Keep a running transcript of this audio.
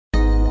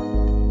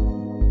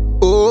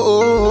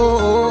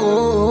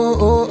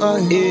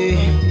K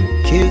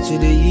to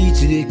the E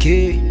to the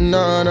K,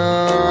 nah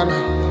nah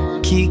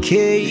nah.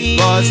 K.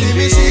 Boss, if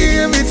you see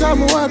every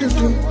time I want to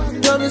do,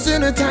 promise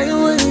in a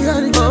time when you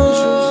gotta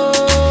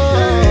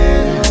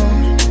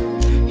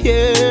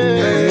get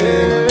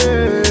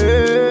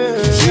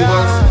She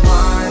was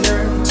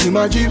mine. See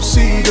my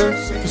gypsy girl,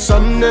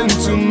 something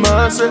to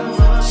myself.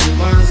 She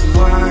wants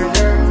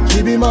wider.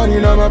 She be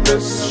money on my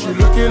place. She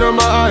looking on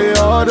my eye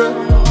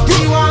order.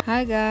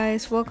 Hi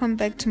guys, welcome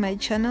back to my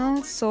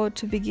channel. So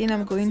to begin,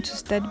 I'm going to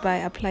start by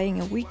applying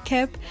a wig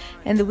cap,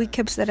 and the wig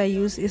caps that I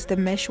use is the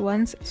mesh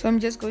ones. So I'm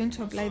just going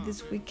to apply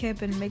this wig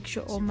cap and make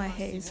sure all my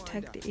hair is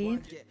tucked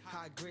in.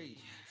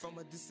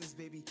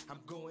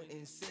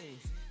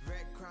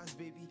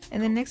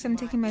 And then next I'm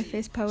taking my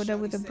face powder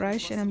with a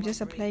brush and I'm just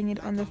applying it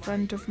on the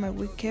front of my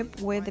wig cap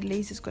where the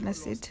lace is gonna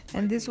sit,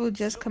 and this will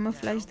just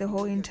camouflage the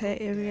whole entire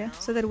area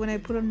so that when I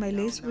put on my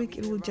lace wig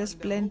it will just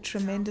blend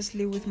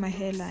tremendously with my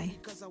hairline.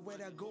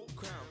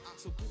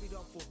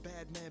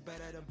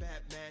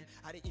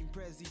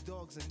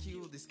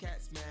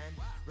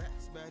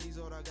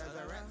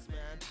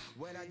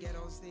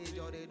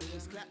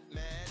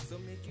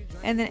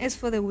 And then as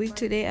for the wig,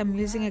 today I'm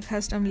using a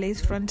custom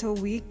lace frontal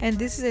wig, and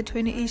this is a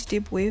 20-inch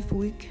deep wave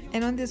wig,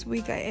 and on this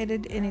wig I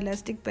added an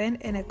elastic band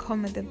and a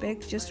comb at the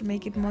back just to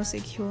make it more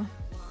secure.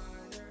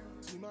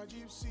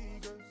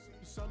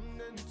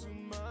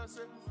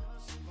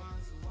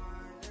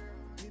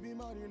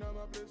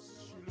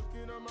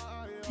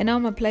 And now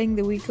I'm applying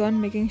the wig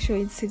on, making sure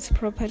it sits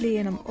properly,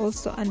 and I'm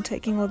also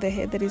untaking all the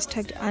hair that is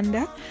tucked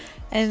under,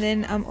 and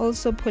then I'm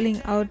also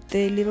pulling out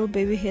the little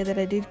baby hair that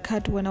I did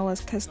cut when I was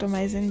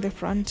customizing the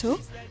frontal.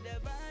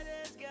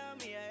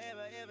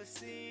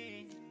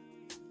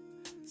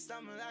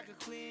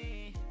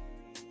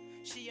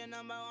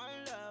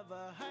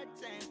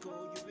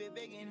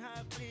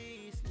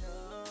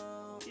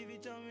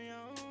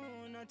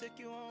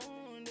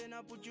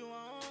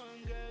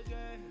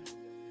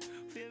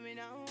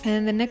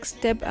 And the next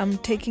step, I'm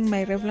taking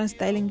my Revlon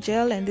styling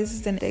gel, and this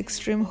is an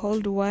extreme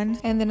hold one,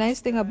 and the nice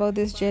thing about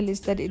this gel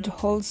is that it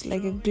holds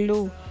like a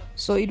glue,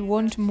 so it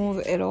won't move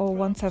at all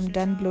once I'm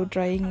done blow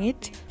drying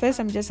it. First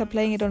I'm just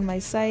applying it on my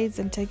sides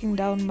and taking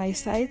down my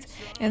sides,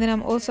 and then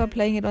I'm also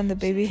applying it on the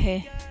baby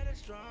hair.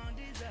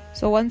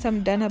 So once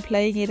I'm done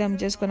applying it, I'm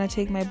just gonna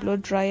take my blow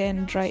dryer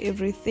and dry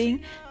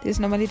everything. This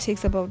normally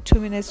takes about 2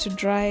 minutes to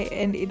dry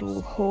and it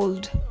will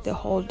hold the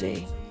whole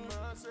day.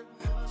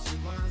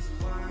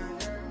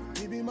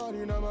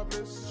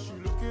 She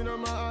looking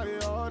on my eye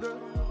order.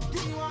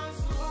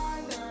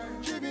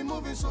 She be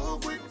moving so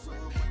quick,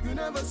 you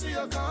never see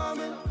her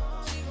coming.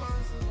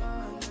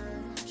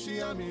 She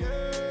and me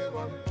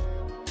one.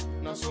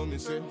 Now so me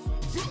say,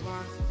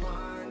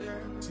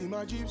 see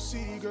my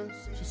gypsy girl,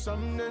 she's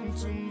something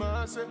to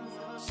myself.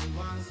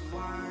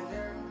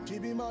 She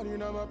be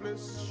money on my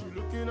place, she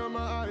looking on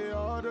my eye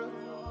order.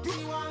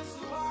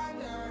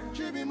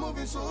 She be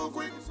moving so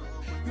quick,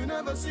 you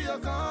never see her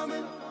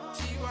coming.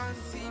 She wants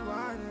to see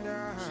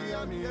wonder. She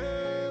and me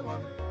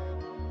one.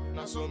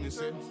 Now so me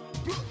say,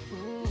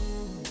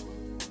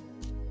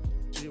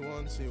 she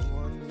wants to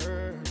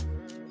wonder.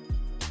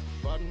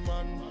 Bad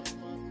man,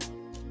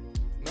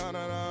 na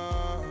na na.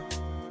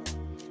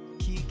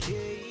 K.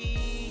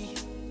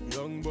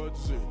 Young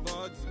buds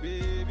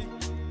baby.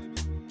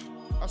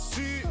 I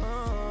see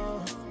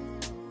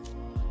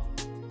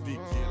big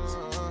kids.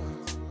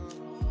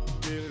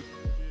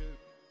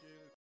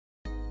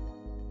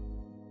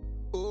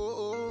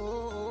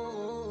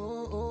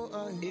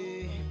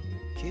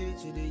 K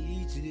to the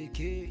E to the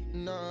K,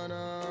 nah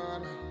nah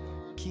nah.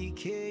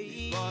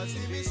 K. Boss,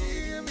 if you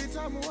see every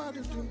time I want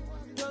to do,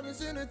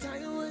 promise in a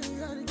time when you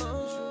gotta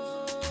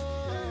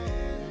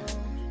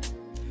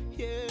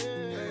get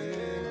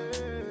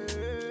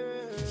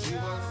She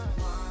was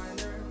mine.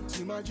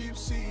 See my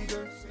gypsy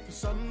girl,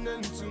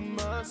 something to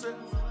myself.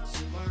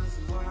 She wants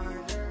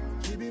wider.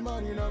 She be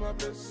money on my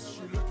place.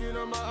 She looking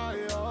on my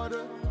eye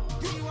order.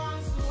 She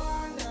wants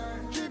wonder.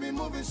 She be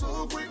moving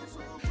so quick,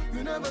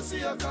 you never see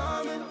her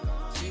coming.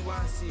 She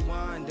wants to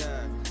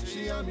wonder.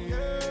 She and me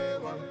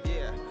one.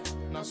 Yeah.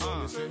 Now so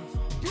me say,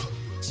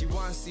 she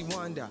wants to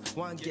wonder,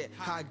 one get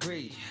high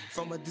grade.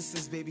 From a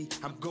distance, baby,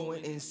 I'm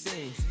going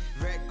insane.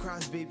 Red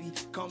Cross, baby,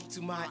 come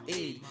to my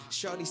aid.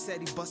 Shorty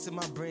said he busted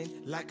my brain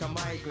like a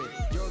migraine.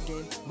 Your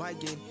gain, my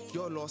gain,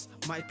 your loss,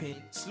 my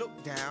pain. Slow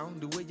down,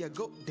 the way you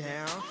go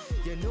down.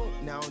 You know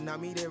now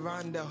me they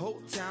run the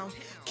whole town.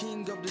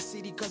 King of the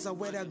city, cause I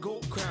wear that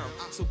gold crown.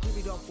 So give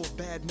it up for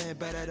bad man,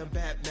 better than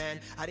Batman.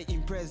 I didn't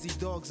impress these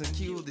dogs and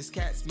kill these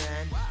cats,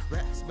 man.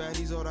 Rats, man,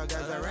 these other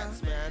guys are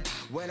rats, man.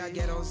 When I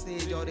get on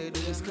stage, all they do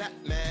is clap,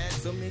 man.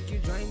 So make you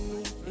join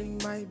me in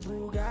my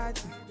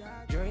Bugatti.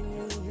 Join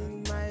me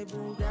in my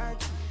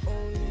Bugatti.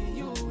 Only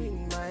you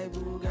in my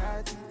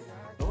Bugatti.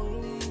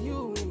 Only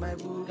you in my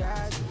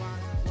Bugatti.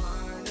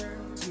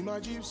 see my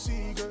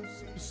gypsy girl,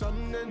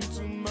 something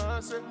to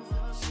myself.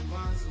 She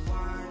wants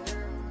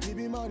wider. She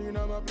be money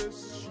on my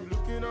place. She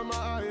looking on my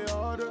eye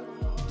order.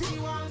 She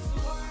wants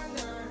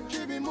wonder.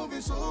 She be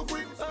moving so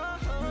quick.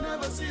 You never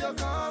never see her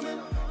coming.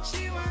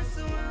 She wants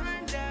to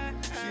wonder.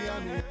 She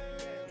on me.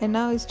 And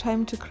now it's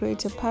time to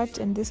create a part,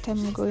 and this time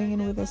I'm going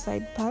in with a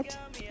side part.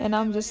 And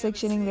now I'm just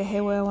sectioning the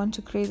hair where I want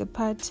to create the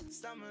part.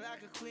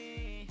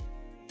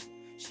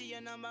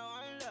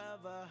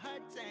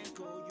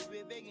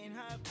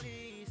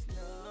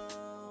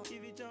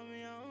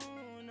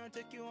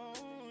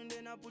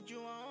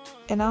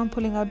 And now I'm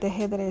pulling out the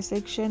hair that I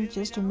sectioned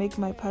just to make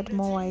my part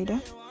more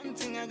wider.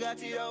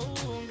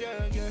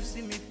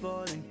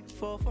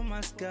 Fall from my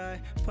sky,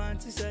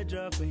 panties are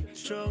dropping,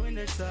 throwing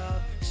the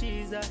towel.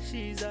 She's a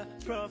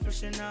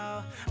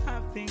professional. I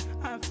think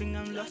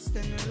I'm lost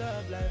in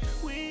love. Like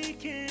we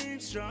came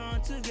strong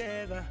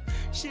together.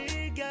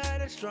 She got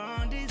a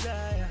strong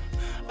desire.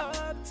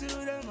 Up to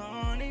the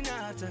morning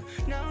after.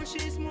 Now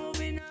she's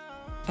moving on.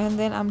 And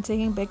then I'm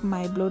taking back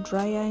my blow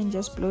dryer and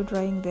just blow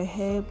drying the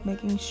hair,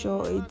 making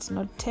sure it's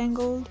not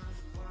tangled.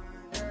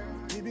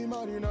 She be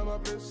looking at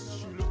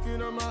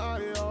my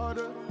eye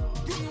order.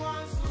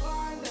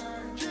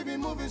 She be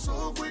moving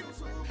so quick,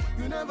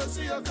 you never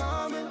see her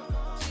coming.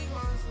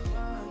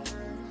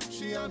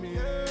 She on me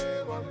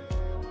one,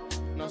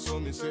 now so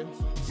me say.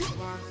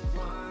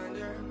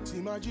 See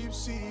my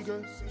gypsy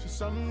girl, she's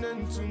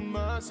something to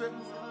myself.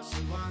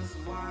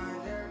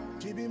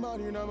 She be mad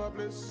in my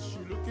place, she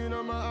looking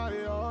at my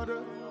eye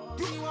order.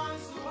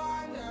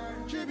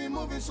 She be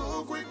moving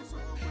so quick,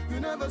 you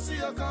never see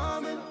her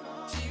coming.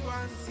 She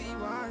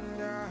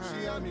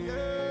on me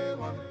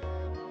one,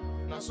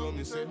 now so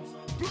me say.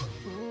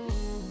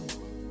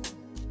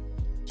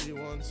 She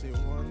wants a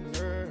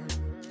wonder,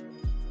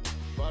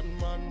 bad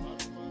man,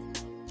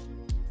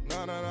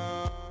 na na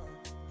na.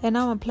 And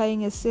now I'm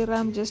applying a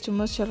serum just to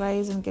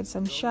moisturize and get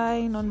some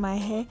shine on my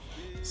hair.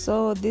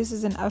 So this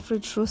is an Afri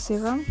True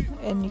Serum,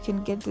 and you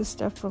can get this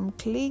stuff from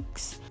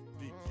Clicks.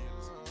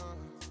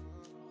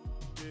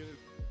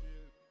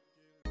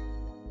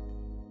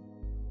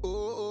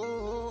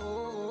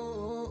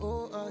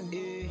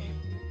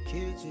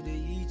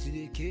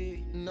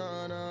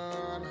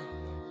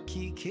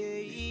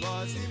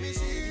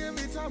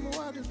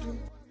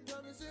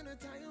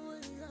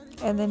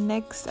 And then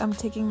next I'm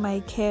taking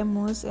my Kair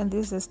mousse, and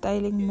this is a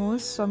styling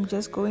mousse, so I'm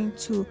just going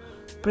to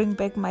bring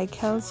back my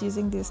curls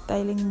using this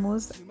styling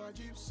mousse.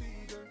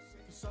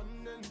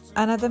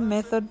 Another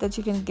method that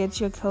you can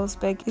get your curls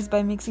back is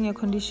by mixing your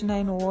conditioner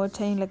in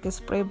water in like a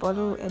spray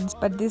bottle,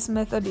 but this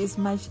method is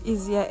much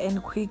easier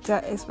and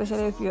quicker,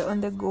 especially if you're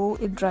on the go.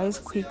 It dries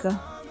quicker.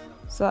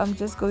 So I'm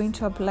just going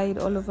to apply it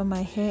all over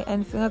my hair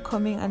and finger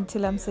combing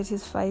until I'm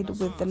satisfied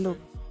with the look.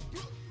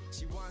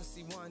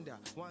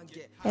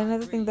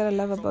 Another thing that I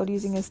love about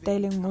using a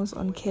styling mousse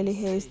on curly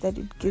hair is that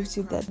it gives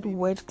you that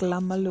wet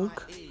glamour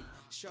look.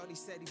 Shorty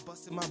said he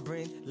busted my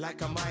brain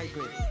like a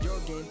migraine. Your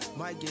gain,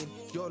 my gain,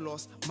 your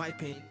loss, my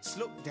pain.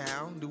 Slow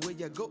down the way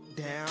you go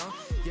down.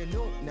 You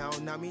know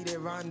now me they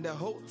run the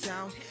whole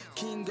town.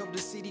 King of the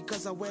city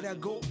cause I wear that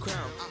gold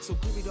crown. So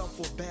give it up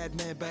for bad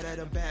man, better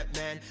than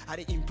Batman. I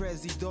didn't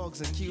impress these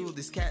dogs and kill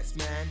these cats,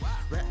 man.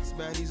 Rats,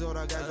 man, these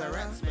other guys are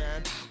rats,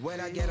 man.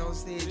 When I get on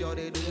stage, all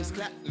they do is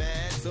clap,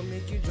 man. So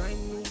make you join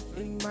me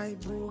in my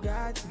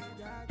Bugatti.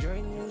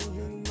 Join me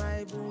in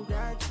my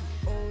Bugatti.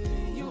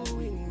 Only you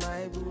in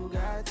my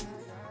Bugatti.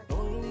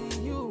 Only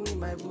you in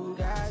my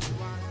Bugatti.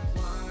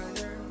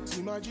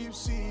 See my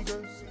gypsy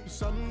girl,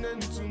 something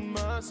to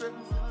myself.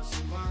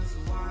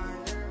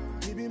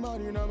 She be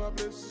mad in my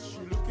place, she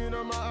looking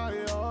at my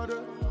eye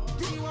order.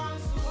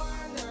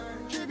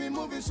 She be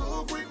moving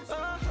so quick,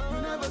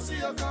 you never see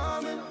her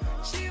coming.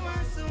 She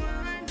wants to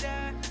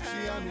wonder.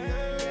 She on me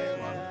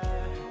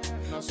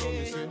now so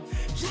me say.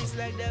 She's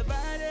like the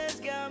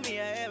baddest girl me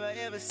I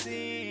ever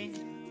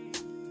seen.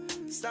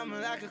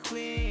 Something like a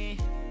queen.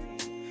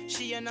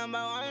 She your number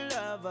one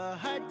lover.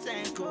 Hot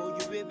and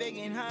cold, you be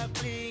begging her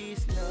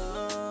please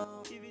no.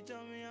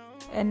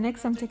 And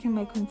next I'm taking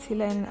my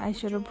concealer and an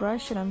eyeshadow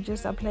brush, and I'm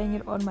just applying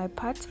it on my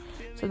part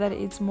so that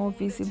it's more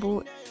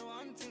visible.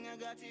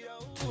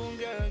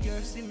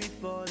 Girl, see me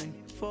falling,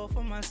 fall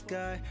from my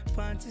sky,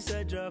 panties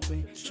are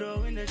dropping,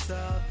 throwing the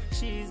towel.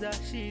 She's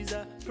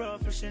a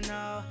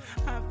professional.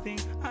 I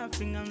think I'm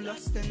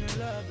lost in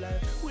love.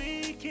 Like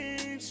we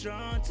came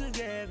strong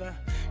together.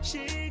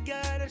 She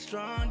got a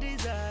strong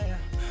desire.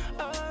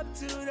 Up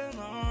to the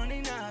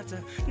morning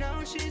after.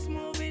 Now she's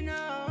moving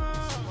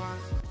on.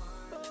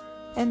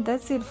 And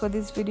that's it for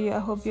this video. I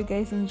hope you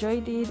guys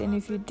enjoyed it, and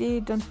if you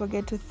did, don't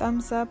forget to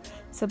thumbs up,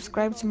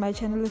 subscribe to my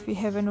channel if you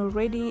haven't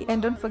already, and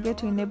don't forget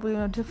to enable your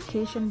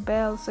notification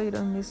bell so you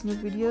don't miss new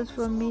videos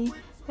from me.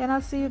 And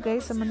I'll see you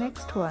guys on my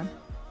next one.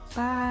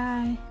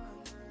 Bye.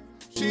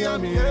 She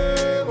on me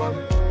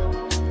one,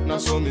 now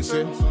so me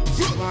say.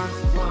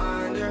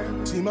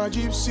 See my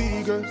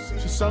gypsy girl,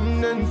 she's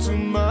something to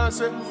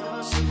myself.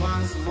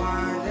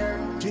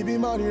 She be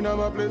mad in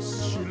my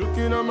place, she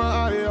looking at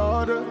my eye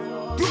order.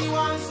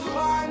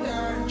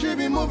 She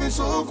be moving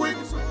so quick,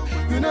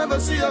 you never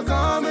see her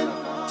coming.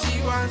 She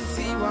wants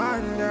to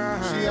wonder.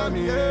 She on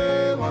me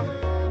one,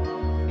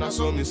 now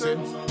so me say.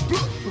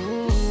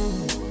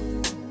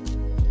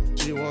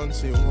 She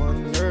wants a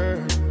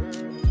wonder,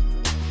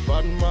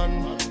 bad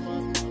man.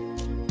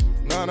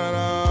 na na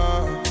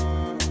na.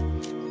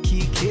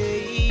 Kike,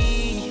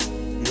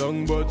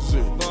 Young Buds,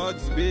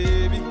 Buds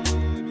baby.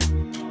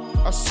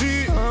 I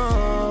see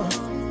her.